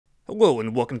Hello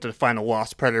and welcome to the final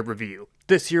Lost Predator review.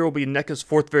 This here will be Neca's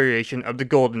fourth variation of the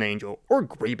Golden Angel, or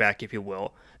Greyback if you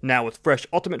will. Now with fresh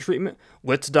ultimate treatment,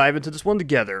 let's dive into this one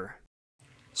together.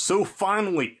 So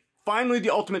finally the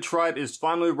Ultimate Tribe is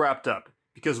finally wrapped up.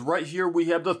 Because right here we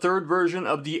have the third version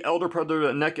of the Elder Predator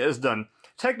that Neca has done.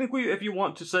 Technically, if you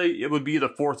want to say, it would be the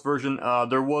fourth version.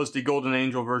 There was the Golden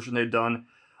Angel version they'd done,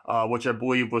 which I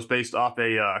believe was based off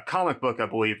a comic book, I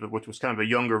believe, which was kind of a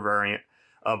younger variant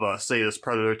of, say, this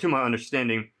Predator, to my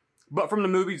understanding. But from the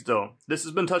movies, though, this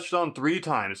has been touched on 3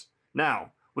 times.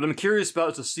 Now, what I'm curious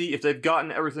about is to see if they've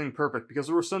gotten everything perfect, because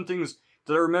there were some things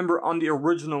that I remember on the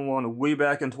original one way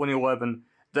back in 2011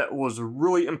 that was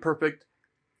really imperfect,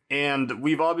 and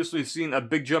we've obviously seen a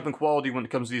big jump in quality when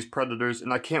it comes to these Predators,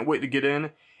 and I can't wait to get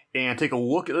in and take a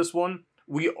look at this one.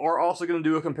 We are also going to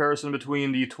do a comparison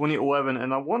between the 2011,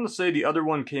 and I want to say the other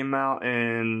one came out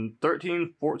in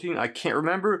 13, 14, I can't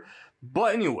remember.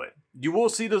 But anyway, you will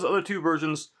see those other 2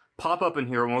 versions pop up in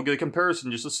here, and we'll get a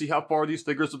comparison just to see how far these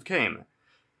figures have came.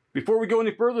 Before we go any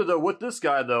further, though, with this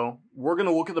guy, though, we're going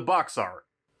to look at the box art.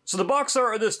 So the box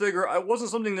art of this figure,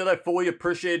 wasn't something that I fully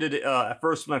appreciated at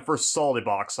first when I first saw the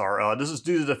box art. This is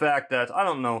due to the fact that, I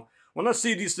don't know, when I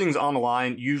see these things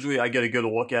online, usually I get a good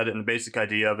look at it, and the basic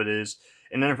idea of it is,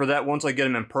 and then for that, once I get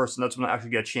them in person, that's when I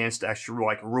actually get a chance to actually,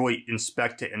 like, really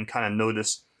inspect it and kind of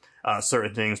notice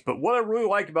certain things. But what I really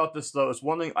like about this, though, is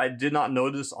one thing I did not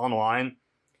notice online,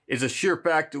 is the sheer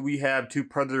fact that we have 2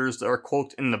 Predators that are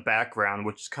cloaked in the background,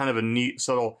 which is kind of a neat,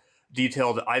 subtle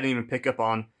detail that I didn't even pick up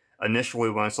on initially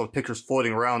when I saw the pictures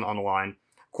floating around online.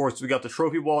 Of course, we got the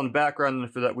trophy wall in the background,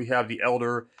 and for that we have the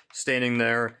Elder standing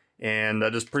there, and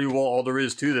that is pretty well all there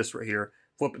is to this right here.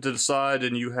 Flip it to the side,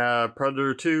 and you have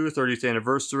Predator 2, 30th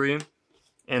anniversary,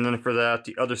 and then for that,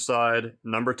 the other side,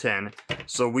 number 10.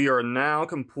 So we are now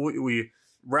completely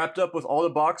wrapped up with all the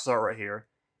box art right here.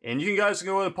 And you guys can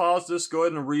go ahead and pause this, go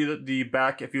ahead and read the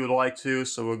back if you would like to.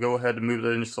 So we'll go ahead and move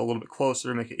that in just a little bit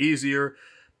closer, make it easier.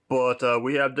 But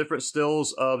we have different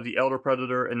stills of the Elder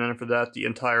Predator, and then for that, the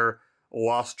entire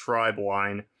Lost Tribe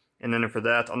line. And then for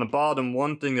that, on the bottom,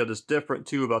 one thing that is different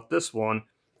too about this one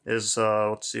is,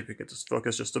 let's see if we get this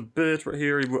focus just a bit right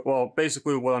here. Well,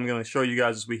 basically what I'm going to show you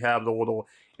guys is we have the little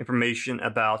information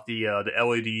about the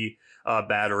LED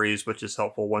batteries, which is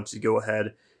helpful once you go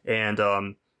ahead and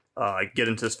get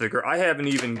into this figure. I haven't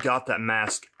even got that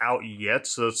mask out yet,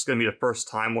 so it's going to be the first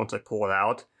time once I pull it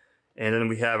out. And then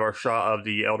we have our shot of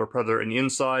the Elder Predator in the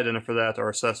inside, and for that, our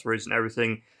accessories and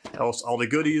everything else, all the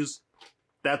goodies.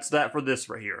 That's that for this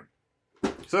right here.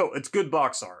 So, it's good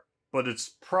box art, but it's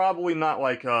probably not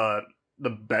like the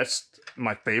best,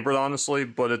 my favorite honestly,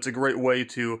 but it's a great way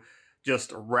to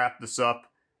just wrap this up.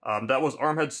 That was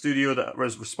Armhead Studio that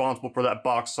was responsible for that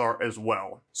box art as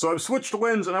well. So I've switched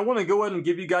lens, and I want to go ahead and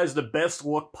give you guys the best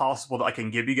look possible that I can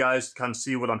give you guys to kind of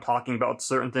see what I'm talking about with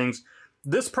certain things.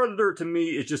 This Predator, to me,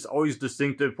 is just always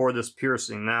distinctive for this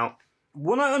piercing. Now,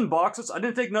 when I unbox this, I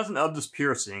didn't think nothing of this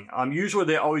piercing. Usually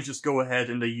they always just go ahead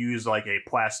and they use like a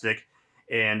plastic,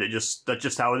 and that's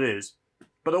just how it is.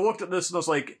 But I looked at this and I was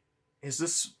like, is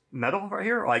this metal right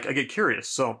here? Like, I get curious.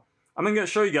 So, I'm going to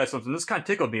show you guys something. This kind of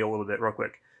tickled me a little bit real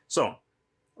quick. So,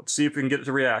 let's see if we can get it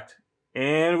to react.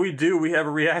 And we do. We have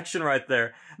a reaction right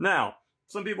there. Now,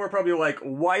 some people are probably like,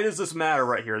 why does this matter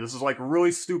right here? This is like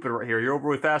really stupid right here. You're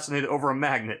overly fascinated over a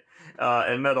magnet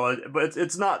and metal. But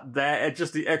it's not that. It's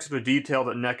just the extra detail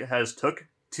that Neca has took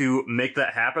to make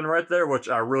that happen right there, which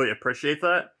I really appreciate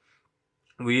that.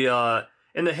 We,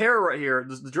 in the hair right here,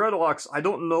 the dreadlocks, I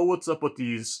don't know what's up with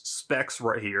these specks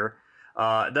right here.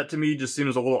 That to me just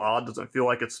seems a little odd. Doesn't feel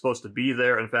like it's supposed to be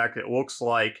there. In fact, it looks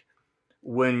like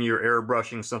when you're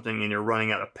airbrushing something and you're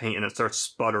running out of paint and it starts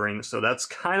sputtering. So that's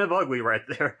kind of ugly right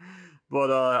there. But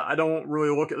I don't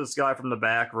really look at this guy from the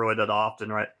back really that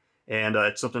often, right? And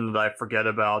it's something that I forget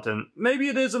about. And maybe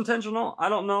it is intentional. I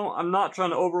don't know. I'm not trying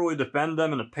to overly defend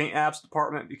them in the paint apps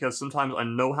department because sometimes I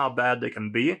know how bad they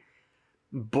can be.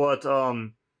 But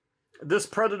this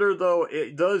Predator, though,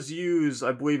 it does use,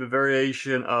 I believe, a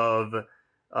variation of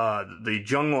the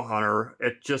Jungle Hunter.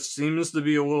 It just seems to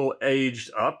be a little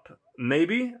aged up,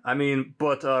 maybe. I mean,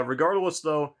 but regardless,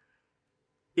 though,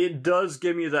 it does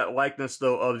give me that likeness,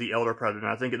 though, of the Elder Predator, and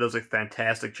I think it does a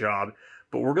fantastic job.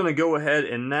 But we're going to go ahead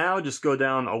and now just go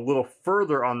down a little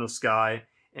further on this guy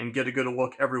and get a good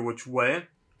look every which way.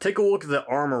 Take a look at the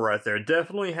armor right there. It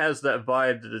definitely has that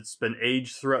vibe that it's been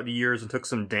aged throughout the years and took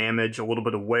some damage, a little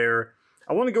bit of wear.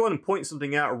 I want to go ahead and point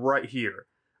something out right here.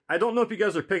 I don't know if you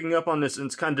guys are picking up on this, and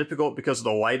it's kind of difficult because of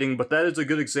the lighting, but that is a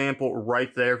good example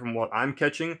right there from what I'm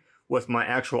catching with my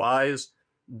actual eyes,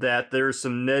 that there's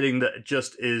some netting that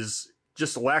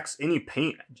just lacks any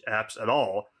paint apps at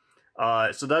all.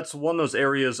 So that's one of those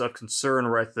areas of concern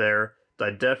right there that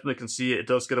I definitely can see. It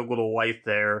does get a little light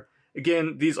there.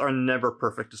 Again, these are never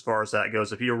perfect as far as that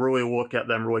goes. If you really look at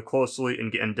them really closely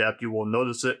and get in depth, you will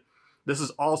notice it. This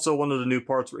is also one of the new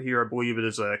parts right here. I believe it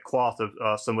is a cloth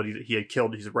of somebody that he had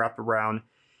killed. He's wrapped around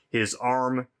his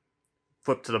arm,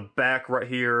 flipped to the back right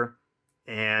here.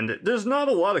 And there's not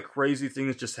a lot of crazy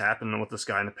things just happening with this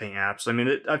guy in the paint apps. I mean,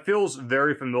 it feels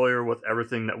very familiar with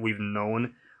everything that we've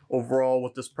known overall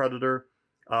with this Predator.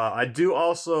 I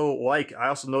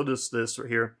also noticed this right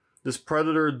here. This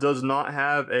Predator does not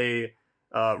have a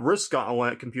wrist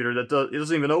gauntlet computer it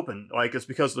doesn't even open. Like, it's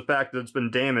because of the fact that it's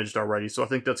been damaged already. So I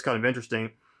think that's kind of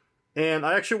interesting. And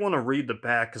I actually want to read the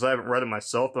back because I haven't read it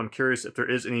myself, but I'm curious if there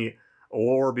is any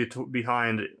lore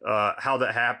behind how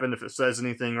that happened, if it says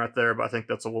anything right there, but I think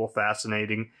that's a little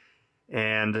fascinating.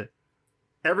 And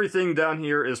everything down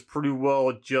here is pretty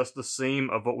well just the same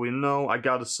of what we know. I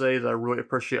gotta say that I really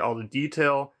appreciate all the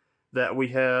detail that we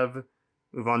have.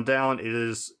 Move on down. It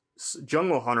is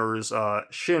Jungle Hunter's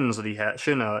shins that he has,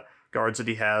 guards that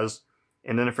he has.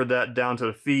 And then for that, down to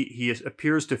the feet, he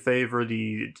appears to favor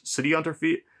the City Hunter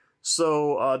feet.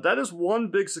 So that is one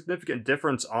big significant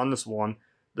difference on this one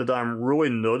that I'm really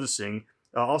noticing.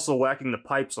 Also lacking the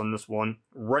pipes on this one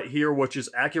right here, which is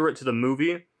accurate to the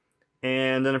movie.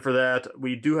 And then for that,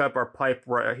 we do have our pipes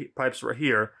right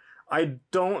here. I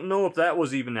don't know if that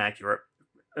was even accurate.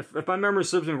 If my memory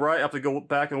serves me right, I have to go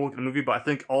back and look at the movie, but I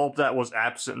think all of that was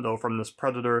absent, though, from this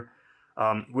Predator.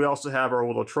 We also have our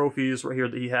little trophies right here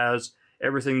that he has.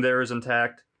 Everything there is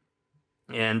intact.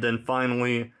 And then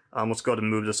finally, let's go ahead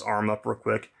and move this arm up real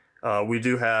quick. We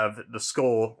do have the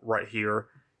skull right here.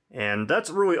 And that's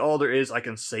really all there is I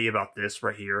can say about this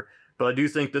right here. But I do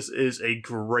think this is a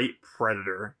great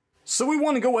Predator. So we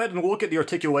want to go ahead and look at the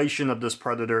articulation of this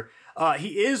Predator.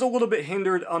 He is a little bit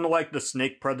hindered, unlike the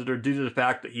Snake Predator, due to the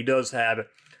fact that he does have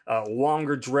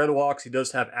longer dreadlocks. He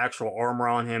does have actual armor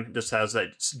on him. He just has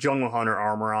that Jungle Hunter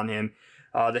armor on him.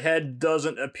 The head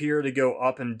doesn't appear to go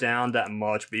up and down that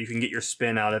much, but you can get your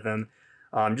spin out of him.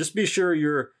 Just be sure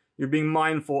you're being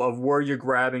mindful of where you're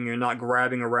grabbing. You're not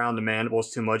grabbing around the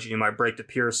mandibles too much. You might break the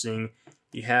piercing.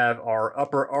 You have our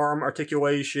upper arm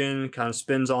articulation, kind of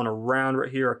spins on around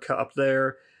right here, a cut up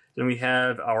there. Then we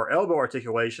have our elbow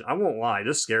articulation. I won't lie,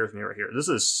 this scares me right here. This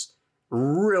is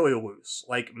really loose,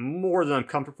 like more than I'm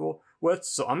comfortable with,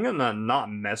 so I'm gonna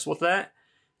not mess with that.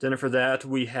 Then for that,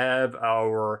 we have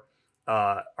our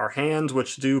hands,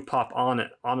 which do pop on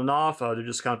and off. They're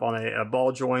just kind of on a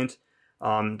ball joint.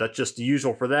 That's just the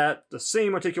usual for that. The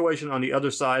same articulation on the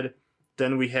other side.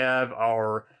 Then we have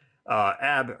our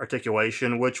ab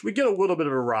articulation, which we get a little bit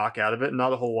of a rock out of it.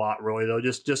 Not a whole lot, really, though,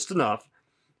 just enough.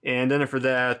 And then for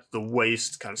that, the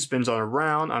waist kind of spins on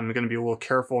around. I'm going to be a little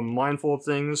careful and mindful of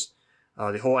things.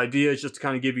 The whole idea is just to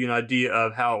kind of give you an idea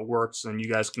of how it works, and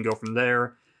you guys can go from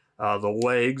there. The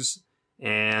legs,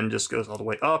 and just goes all the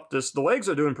way up. The legs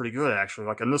are doing pretty good, actually,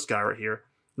 like on this guy right here.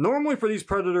 Normally for these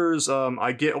Predators,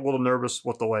 I get a little nervous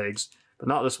with the legs, but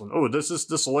not this one. Oh,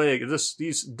 this leg,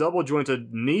 these double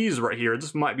jointed knees right here.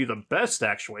 This might be the best,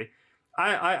 actually.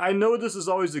 I know this has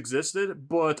always existed,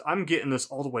 but I'm getting this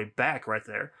all the way back right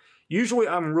there. Usually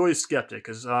I'm really skeptic,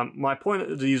 because my point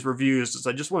of these reviews is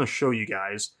I just want to show you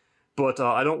guys, but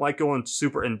I don't like going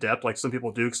super in-depth like some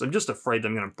people do, because I'm just afraid that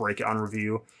I'm going to break it on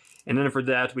review. And then for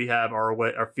that, we have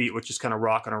our feet, which is kind of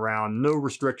rocking around. No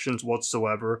restrictions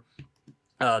whatsoever.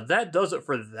 That does it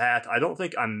for that. I don't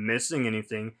think I'm missing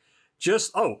anything.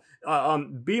 Just,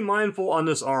 be mindful on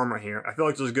this arm right here. I feel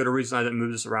like there's a good reason I didn't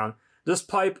move this around. This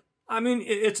pipe, I mean,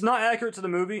 it's not accurate to the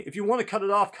movie. If you want to cut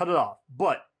it off, cut it off.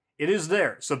 But it is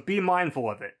there, so be mindful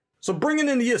of it. So bringing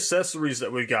in the accessories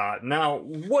that we got. Now,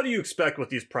 what do you expect with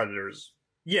these Predators?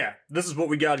 Yeah, this is what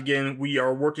we got again. We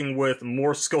are working with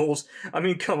more skulls. I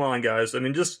mean, come on, guys. I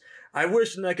mean, I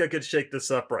wish Neca could shake this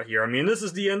up right here. I mean, this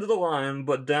is the end of the line,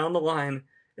 but down the line,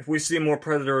 if we see more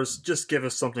Predators, just give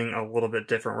us something a little bit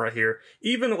different right here.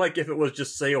 Even like if it was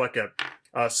just, say, like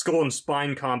a skull and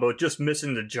spine combo, just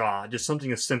missing the jaw. Just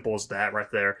something as simple as that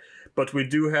right there. But we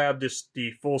do have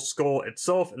the full skull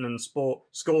itself, and then the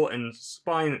skull and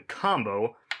spine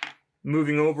combo.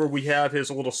 Moving over, we have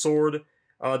his little sword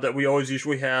that we always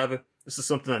usually have. This is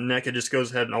something that Neca just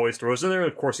goes ahead and always throws in there.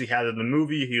 Of course, he had it in the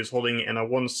movie. He was holding it, and I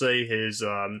want to say his,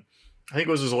 I think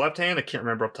it was his left hand. I can't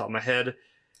remember off the top of my head.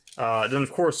 Then,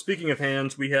 of course, speaking of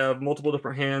hands, we have multiple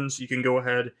different hands you can go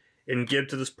ahead and give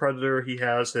to this Predator. He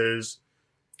has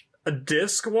a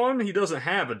disc one. He doesn't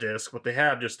have a disc, but they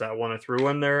have just that one I threw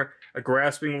in there. A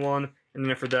grasping one. And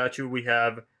then for that, we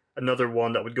have another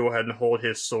one that would go ahead and hold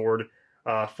his sword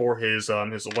for his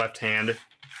left hand.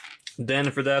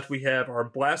 Then for that, we have our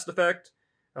blast effect.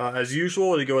 As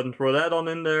usual, you go ahead and throw that on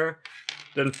in there.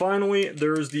 Then finally,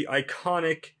 there's the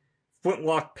iconic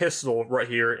flintlock pistol right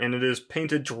here, and it is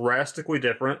painted drastically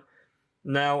different.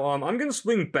 Now, I'm going to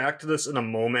swing back to this in a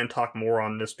moment and talk more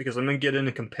on this, because I'm going to get in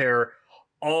and compare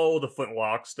all the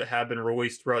flintlocks that have been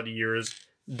released throughout the years,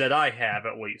 that I have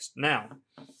at least. Now,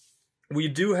 we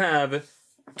do have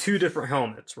two different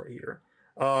helmets right here.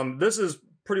 This is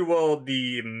pretty well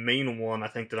the main one, I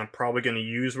think, that I'm probably going to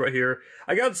use right here.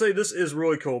 I gotta say, this is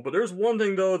really cool, but there's one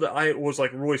thing, though, that I was,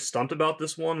 like, really stumped about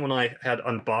this one when I had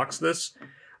unboxed this.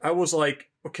 I was like,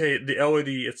 okay, the LED,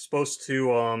 it's supposed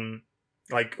to,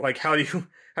 like, how do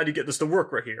you get this to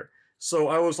work right here? So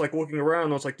I was, like, looking around,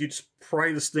 and I was like, do you just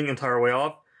pry this thing entirely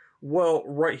off? Well,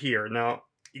 right here. Now,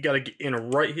 you gotta get in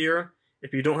right here.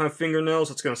 If you don't have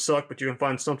fingernails, it's gonna suck, but you can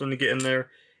find something to get in there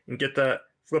and get that,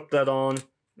 flip that on,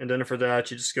 and then for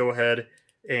that, you just go ahead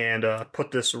and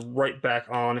put this right back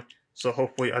on, so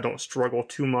hopefully I don't struggle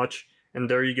too much, and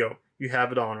there you go. You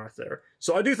have it on right there.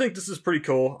 So I do think this is pretty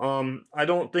cool. I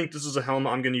don't think this is a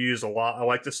helmet I'm going to use a lot. I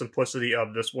like the simplicity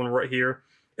of this one right here.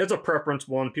 It's a preference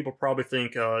one. People probably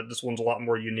think this one's a lot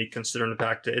more unique considering the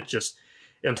fact that it's just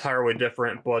entirely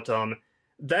different, but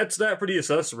that's that for the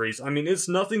accessories. I mean, it's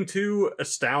nothing too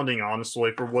astounding,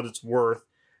 honestly, for what it's worth,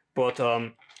 but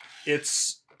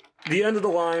it's the end of the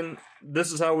line.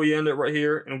 This is how we end it right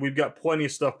here, and we've got plenty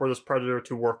of stuff for this Predator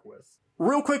to work with.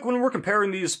 Real quick, when we're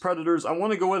comparing these Predators, I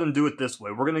want to go ahead and do it this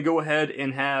way. We're going to go ahead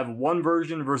and have one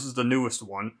version versus the newest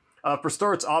one. For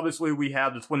starts, obviously, we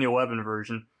have the 2011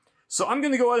 version. So I'm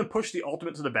going to go ahead and push the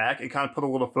Ultimate to the back and kind of put a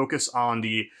little focus on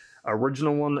the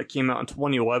original one that came out in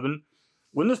 2011.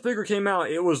 When this figure came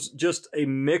out, it was just a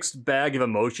mixed bag of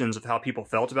emotions of how people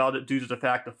felt about it, due to the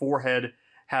fact the forehead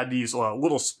had these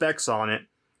little specks on it.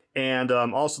 And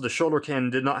also the shoulder cannon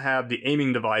did not have the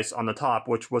aiming device on the top,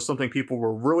 which was something people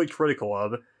were really critical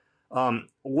of.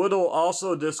 Little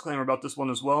also disclaimer about this one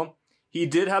as well. He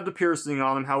did have the piercing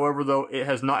on him, however, though, it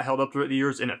has not held up throughout the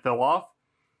years and it fell off.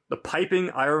 The piping,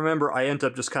 I remember I ended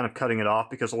up just kind of cutting it off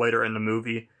because later in the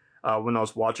movie, when I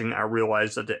was watching, I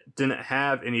realized that it didn't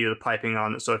have any of the piping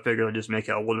on it, so I figured I'd just make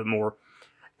it a little bit more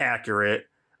accurate.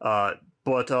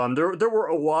 But there were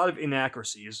a lot of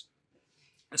inaccuracies.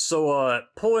 So,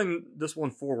 pulling this one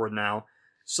forward now.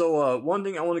 So, one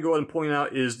thing I want to go ahead and point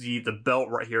out is the belt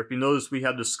right here. If you notice, we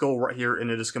have the skull right here, and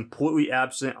it is completely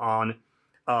absent on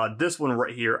this one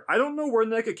right here. I don't know where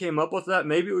Neca came up with that.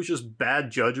 Maybe it was just bad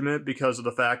judgment because of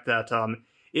the fact that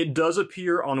it does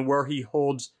appear on where he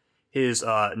holds his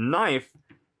knife,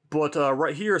 but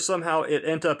right here, somehow it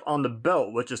ended up on the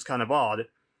belt, which is kind of odd.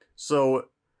 So,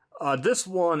 this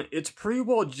one, it's pretty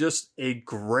well just a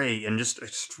gray and just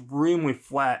extremely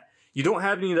flat. You don't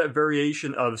have any of that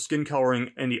variation of skin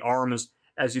coloring in the arms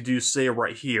as you do, say,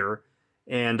 right here.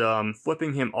 And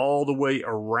flipping him all the way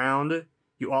around,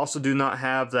 you also do not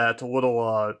have that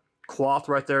little cloth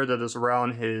right there that is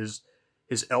around his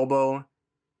elbow.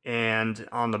 And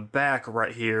on the back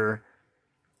right here,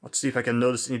 let's see if I can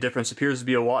notice any difference. It appears to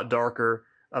be a lot darker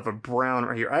of a brown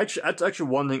right here. That's actually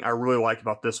one thing I really like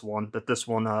about this one, that this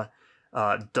one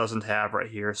doesn't have right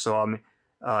here. So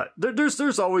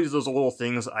there's always those little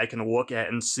things I can look at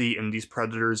and see in these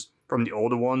Predators from the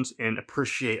older ones and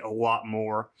appreciate a lot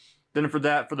more. Then for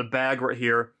the bag right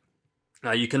here,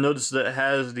 you can notice that it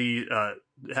has the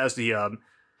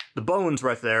bones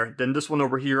right there. Then this one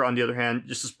over here, on the other hand,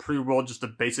 just is pretty well just a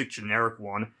basic generic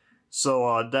one.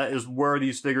 So that is where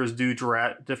these figures do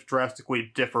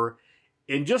drastically differ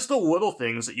in just the little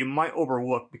things that you might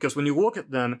overlook, because when you look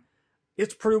at them,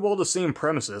 it's pretty well the same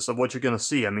premises of what you're going to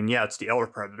see. I mean, yeah, it's the Elder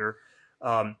Predator.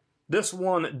 This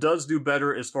one does do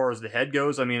better as far as the head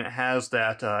goes. I mean, it has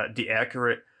that, the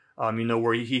accurate,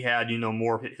 where he had,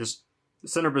 more of the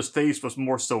center of his face was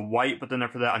more so white, but then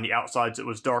after that, on the outsides, it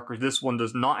was darker. This one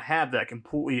does not have that,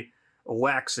 completely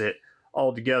lacks it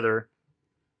altogether.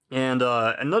 And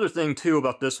another thing, too,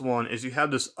 about this one is you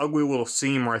have this ugly little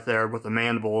seam right there with the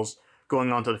mandibles going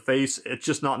onto the face. It's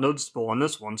just not noticeable on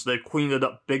this one, so they've cleaned it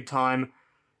up big time.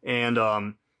 And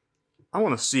I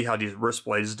want to see how these wrist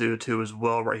blades do, too, as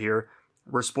well, right here.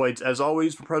 Wrist blades, as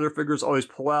always, for Predator figures, always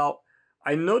pull out.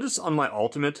 I noticed on my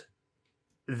Ultimate,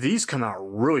 these come out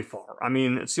really far. I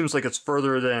mean, it seems like it's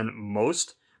further than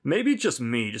most. Maybe just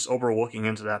me, just overlooking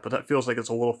into that, but that feels like it's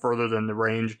a little further than the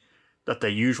range that they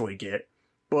usually get.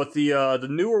 But the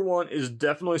newer one is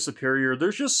definitely superior.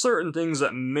 There's just certain things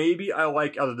that maybe I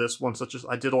like out of this one, such as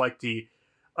I did like the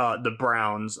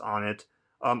browns on it.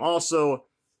 Also,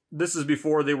 this is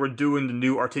before they were doing the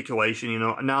new articulation.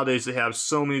 Nowadays they have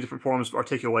so many different forms of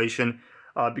articulation.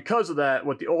 Because of that,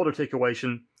 with the old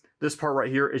articulation, this part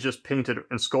right here is just painted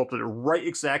and sculpted right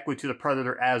exactly to the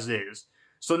Predator as is.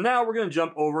 So now we're going to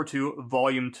jump over to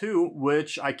Volume 2,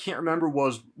 which I can't remember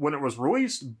was when it was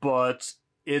released, but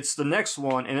it's the next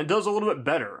one, and it does a little bit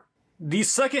better. The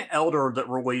second Elder that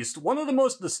released, one of the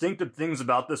most distinctive things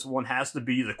about this one has to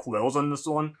be the quills on this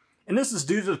one, and this is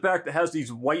due to the fact that it has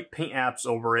these white paint apps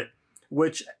over it,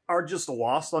 which are just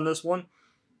lost on this one.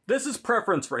 This is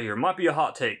preference right here, might be a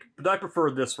hot take, but I prefer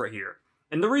this right here.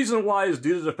 And the reason why is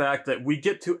due to the fact that we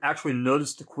get to actually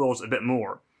notice the quills a bit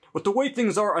more. With the way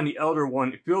things are on the Elder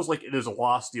one, it feels like it has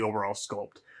lost the overall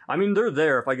sculpt. I mean, they're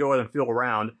there if I go ahead and feel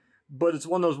around, but it's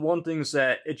one of those things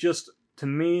that it just, to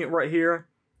me right here,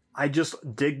 I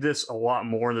just dig this a lot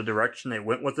more in the direction they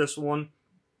went with this one.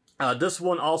 This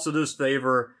one also does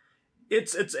favor,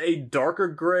 it's a darker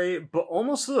gray, but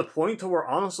almost to the point to where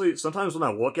honestly, sometimes when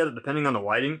I look at it, depending on the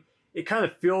lighting, it kind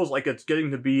of feels like it's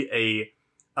getting to be a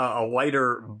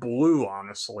lighter blue,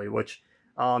 honestly, which...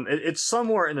 it's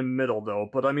somewhere in the middle though,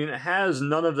 but I mean it has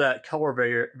none of that color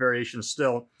variation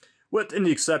still. With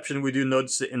the exception, we do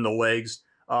notice it in the legs.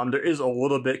 There is a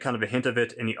little bit, kind of a hint of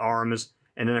it in the arms,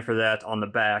 and then for that on the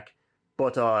back.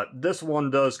 But this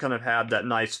one does kind of have that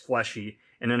nice fleshy,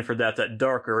 and then for that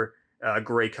darker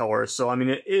gray color. So I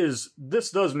mean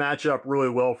this does match up really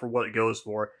well for what it goes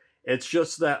for. It's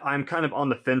just that I'm kind of on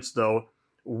the fence though,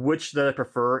 which that I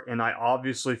prefer, and I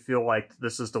obviously feel like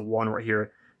this is the one right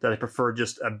here that I prefer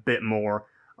just a bit more.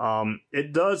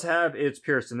 It does have its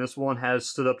piercing. This one has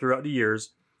stood up throughout the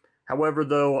years. However,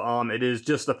 though, it is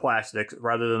just a plastic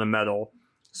rather than a metal.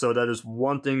 So that is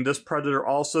one thing. This Predator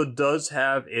also does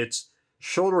have its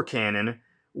shoulder cannon,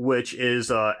 which is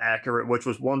accurate, which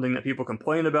was one thing that people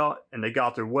complained about, and they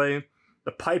got their way.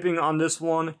 The piping on this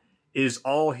one is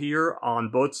all here on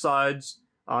both sides.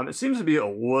 It seems to be a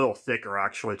little thicker,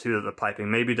 actually, too, the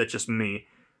piping. Maybe that's just me.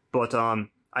 But,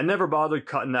 I never bothered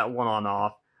cutting that one on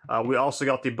off. We also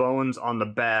got the bones on the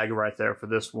bag right there for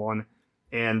this one.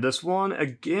 And this one,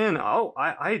 again, oh,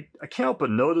 I can't help but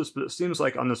notice, but it seems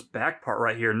like on this back part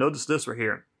right here, notice this right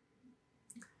here.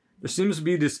 There seems to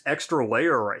be this extra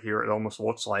layer right here, it almost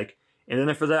looks like. And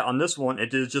then for that, on this one,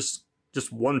 it is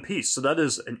just one piece. So that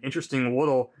is an interesting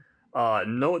little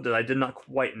note that I did not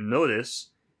quite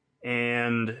notice.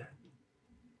 And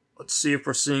let's see if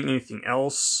we're seeing anything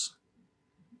else.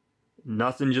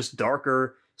 Nothing, just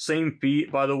darker. Same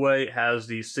feet, by the way. It has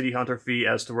the City Hunter feet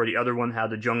as to where the other one had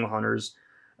the Jungle Hunter's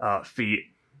feet.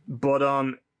 But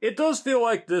it does feel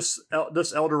like this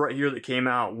Elder right here that came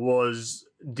out was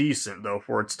decent, though,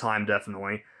 for its time,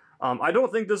 definitely. I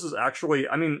don't think this is actually...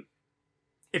 I mean,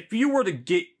 if you were to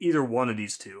get either one of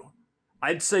these two,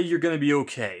 I'd say you're going to be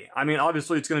okay. I mean,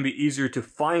 obviously, it's going to be easier to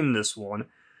find this one,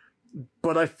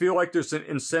 but I feel like there's an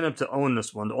incentive to own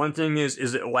this one. The only thing is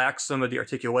it lacks some of the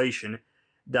articulation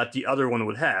that the other one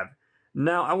would have.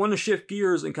 Now, I want to shift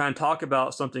gears and kind of talk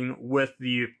about something with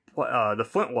the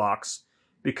flintlocks,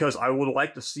 because I would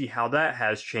like to see how that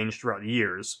has changed throughout the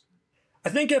years. I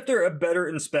think after a better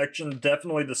inspection,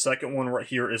 definitely the second one right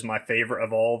here is my favorite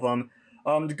of all of them.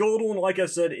 The gold one, like I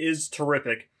said, is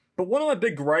terrific. But one of my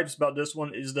big gripes about this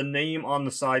one is the name on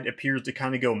the side appears to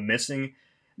kind of go missing.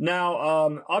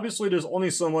 Now, obviously there's only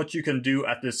so much you can do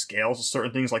at this scale, so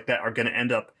certain things like that are going to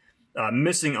end up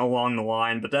missing along the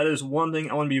line, but that is one thing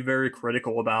I want to be very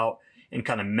critical about and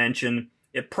kind of mention.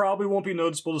 It probably won't be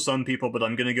noticeable to some people, but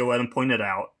I'm going to go ahead and point it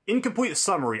out. In complete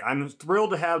summary, I'm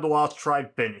thrilled to have The Lost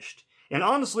Tribe finished. And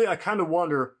honestly, I kind of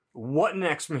wonder, what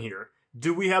next from here?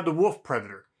 Do we have the Wolf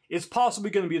Predator? It's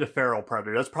possibly going to be the Feral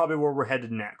Predator. That's probably where we're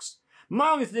headed next.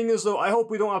 My only thing is, though, I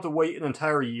hope we don't have to wait an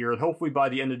entire year, and hopefully by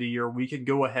the end of the year we can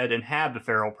go ahead and have the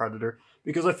Feral Predator,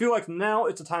 because I feel like now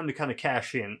it's a time to kind of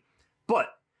cash in. But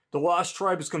The Lost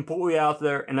Tribe is completely out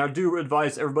there, and I do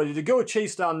advise everybody to go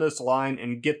chase down this line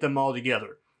and get them all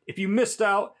together. If you missed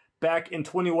out back in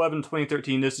 2011,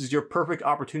 2013, this is your perfect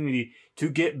opportunity to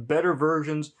get better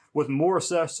versions with more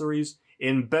accessories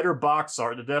and better box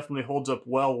art that definitely holds up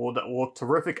well, that will look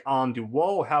terrific on the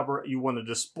wall, however you want to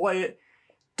display it.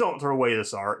 Don't throw away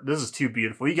this art. This is too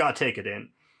beautiful. You gotta take it in.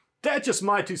 That's just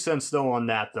my 2 cents though on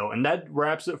that though, and that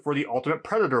wraps it for the Ultimate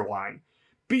Predator line.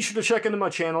 Be sure to check into my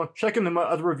channel, check into my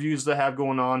other reviews that I have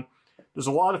going on. There's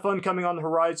a lot of fun coming on the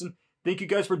horizon. Thank you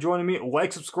guys for joining me.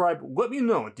 Like, subscribe, let me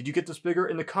know, did you get this bigger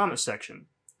in the comment section.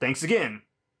 Thanks again.